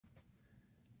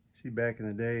See, back in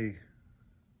the day,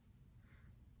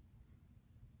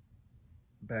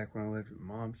 back when I lived at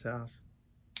Mom's house,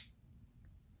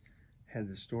 had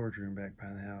the storage room back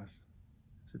behind the house.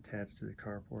 It's attached to the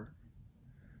carport.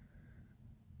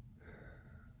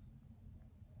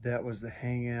 That was the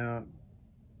hangout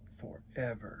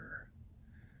forever.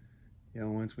 You know,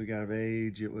 once we got of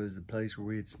age, it was the place where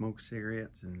we'd smoke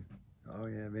cigarettes and, oh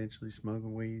yeah, eventually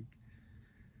smoking weed.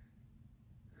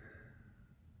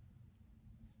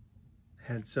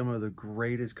 Had some of the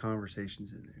greatest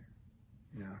conversations in there,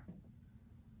 you know.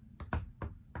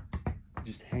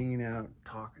 Just hanging out,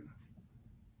 talking,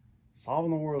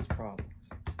 solving the world's problems.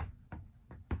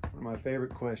 One of my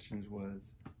favorite questions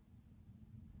was,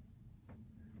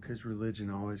 because religion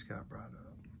always got brought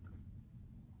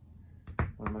up.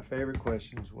 One of my favorite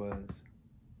questions was,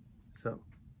 so,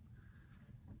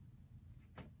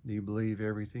 do you believe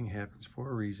everything happens for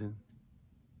a reason,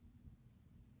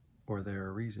 or there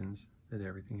are reasons that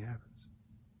everything happens?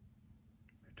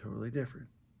 They're totally different.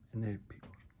 And they people,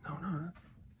 no, I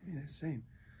mean, it's the same.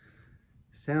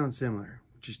 Sounds similar,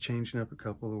 just changing up a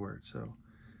couple of the words. So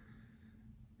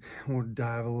we'll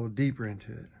dive a little deeper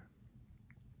into it.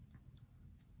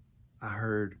 I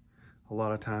heard a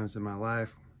lot of times in my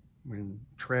life when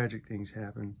tragic things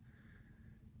happen,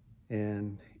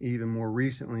 and even more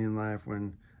recently in life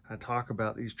when I talk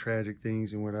about these tragic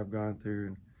things and what I've gone through,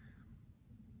 and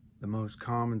the most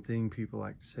common thing people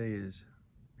like to say is,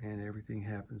 man, everything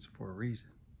happens for a reason.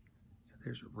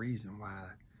 There's a reason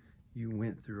why you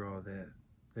went through all that.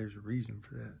 There's a reason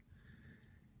for that.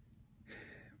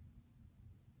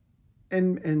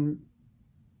 And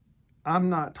I'm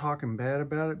not talking bad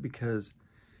about it because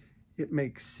it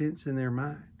makes sense in their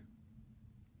mind.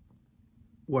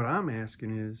 What I'm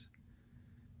asking is,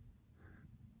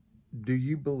 do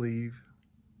you believe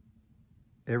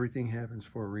everything happens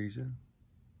for a reason?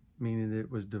 Meaning that it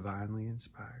was divinely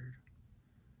inspired?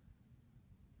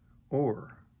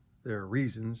 Or there are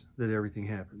reasons that everything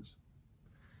happens.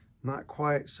 Not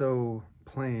quite so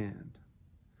planned.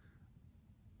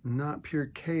 Not pure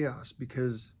chaos,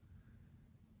 because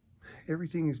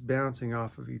everything is bouncing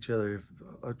off of each other. If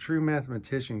a true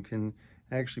mathematician can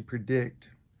actually predict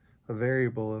a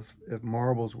variable, if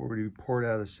marbles were to be poured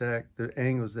out of the sack, the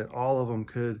angles that all of them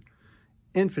could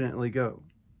infinitely go.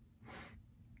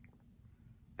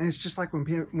 And it's just like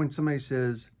when somebody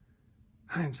says,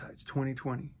 hindsight's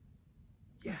 20/20.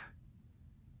 Yeah,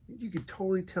 you could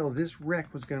totally tell this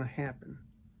wreck was going to happen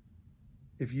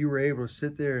if you were able to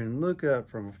sit there and look up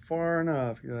from far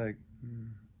enough. You're like,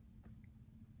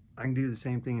 I can do the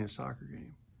same thing in a soccer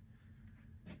game.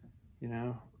 You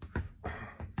know,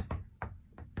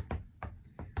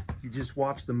 you just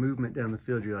watch the movement down the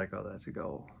field. You're like, oh, that's a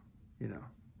goal. You know,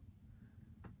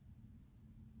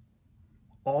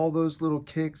 all those little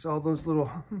kicks, all those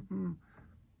little,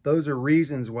 those are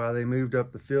reasons why they moved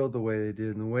up the field the way they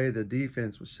did, and the way the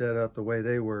defense was set up the way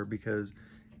they were, because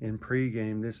in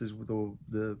pregame, this is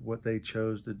what they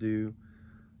chose to do.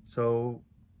 So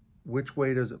which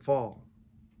way does it fall?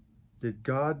 Did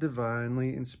God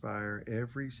divinely inspire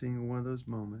every single one of those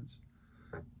moments?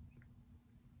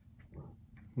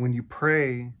 When you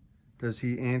pray, does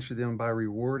he answer them by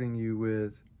rewarding you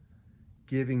with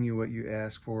giving you what you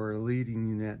ask for, or leading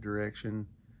you in that direction?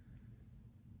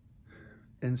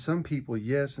 And some people,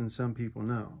 yes, and some people,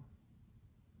 no.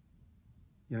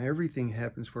 You know, everything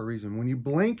happens for a reason. When you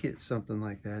blanket something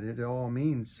like that, it all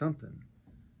means something.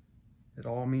 It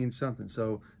all means something.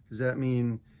 So does that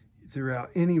mean throughout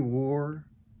any war,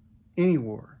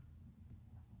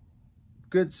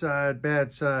 good side,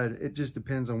 bad side, it just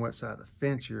depends on what side of the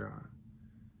fence you're on.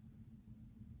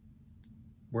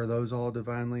 Were those all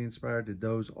divinely inspired? Did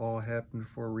those all happen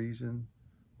for a reason?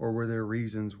 Or were there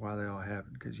reasons why they all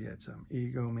happened? Because you had some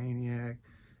egomaniac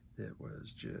that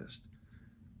was just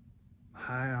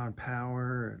high on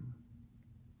power, and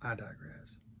I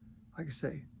digress. Like I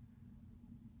say,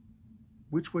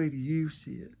 which way do you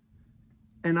see it?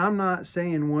 And I'm not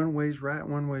saying one way's right,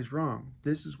 one way's wrong.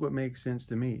 This is what makes sense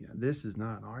to me. This is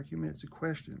not an argument, it's a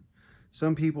question.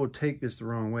 Some people take this the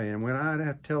wrong way. And when I'd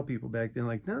have to tell people back then,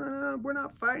 like, no, we're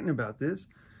not fighting about this.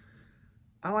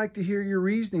 I like to hear your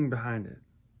reasoning behind it.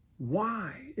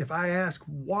 Why? If I ask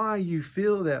why you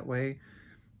feel that way,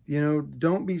 you know,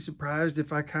 don't be surprised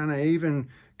if I kind of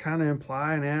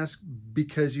imply and ask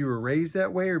because you were raised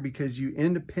that way, or because you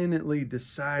independently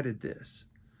decided this.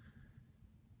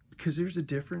 Because there's a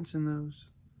difference in those.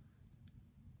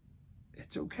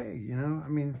 It's okay, you know? I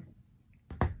mean,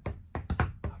 I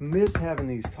miss having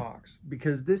these talks,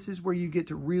 because this is where you get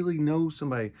to really know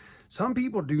somebody. Some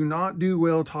people do not do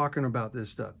well talking about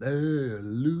this stuff. They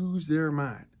lose their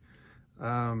mind.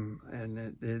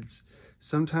 And it's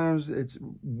sometimes it's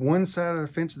one side of the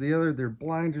fence or the other. Their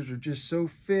blinders are just so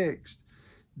fixed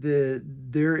that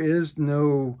there is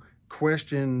no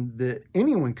question that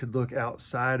anyone could look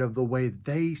outside of the way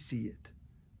they see it,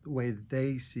 the way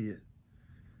they see it.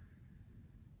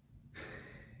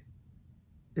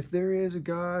 If there is a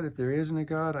God, if there isn't a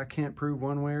God, I can't prove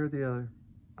one way or the other.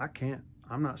 I can't.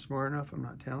 I'm not smart enough. I'm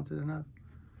not talented enough.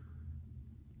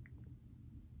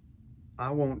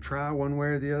 I won't try one way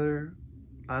or the other.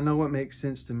 I know what makes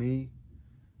sense to me.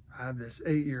 I have this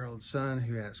 8-year-old son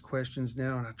who asks questions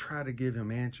now, and I try to give him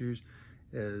answers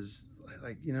as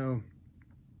like, I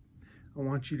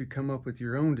want you to come up with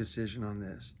your own decision on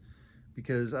this,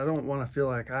 because I don't want to feel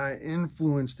like I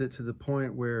influenced it to the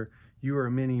point where you are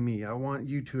a mini me. I want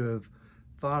you to have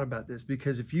thought about this,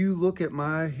 because if you look at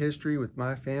my history with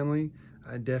my family,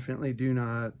 I definitely do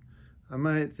not. I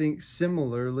might think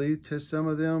similarly to some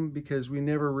of them, because we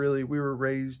were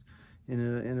raised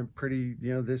in a pretty,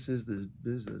 this is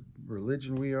the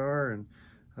religion we are, and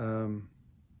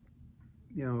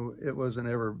it wasn't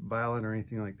ever violent or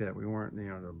anything like that. We weren't,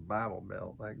 the Bible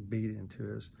Belt like beat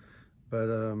into us, but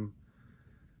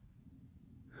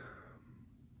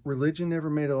religion never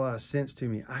made a lot of sense to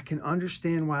me. I can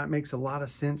understand why it makes a lot of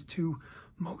sense to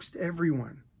most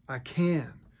everyone. I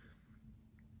can.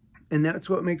 And that's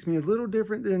what makes me a little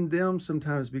different than them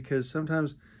sometimes, because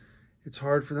sometimes it's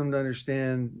hard for them to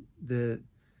understand that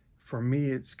for me,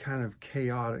 it's kind of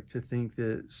chaotic to think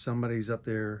that somebody's up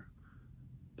there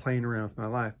playing around with my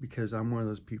life, because I'm one of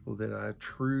those people that I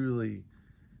truly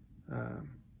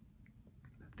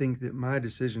think that my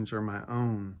decisions are my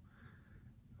own.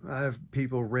 I have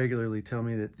people regularly tell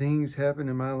me that things happen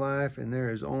in my life and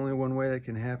there is only one way that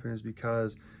can happen, is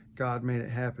because God made it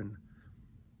happen.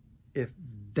 If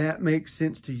that makes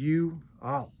sense to you,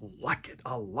 I'll like it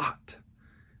a lot.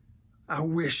 I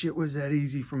wish it was that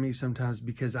easy for me sometimes,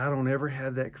 because I don't ever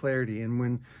have that clarity. And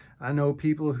when I know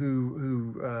people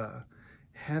who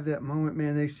have that moment,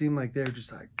 man, they seem like they're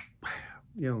just like,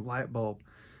 light bulb.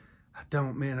 I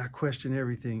don't, man. I question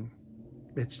everything.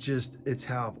 It's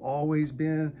how I've always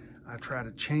been. I try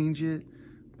to change it,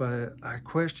 but I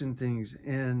question things.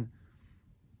 And,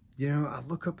 I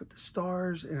look up at the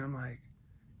stars and I'm like,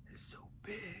 it's so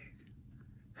big.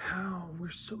 How we're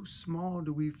so small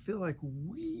do we feel like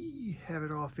we have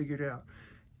it all figured out?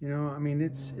 I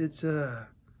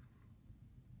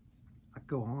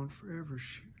go on forever.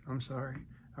 Shoot, I'm sorry.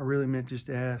 I really meant just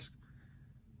to ask.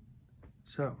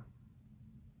 So,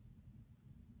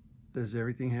 does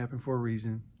everything happen for a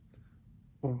reason?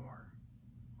 Or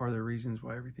are there reasons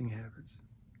why everything happens?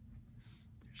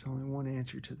 There's only one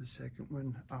answer to the second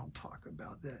one. I'll talk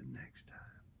about that next time.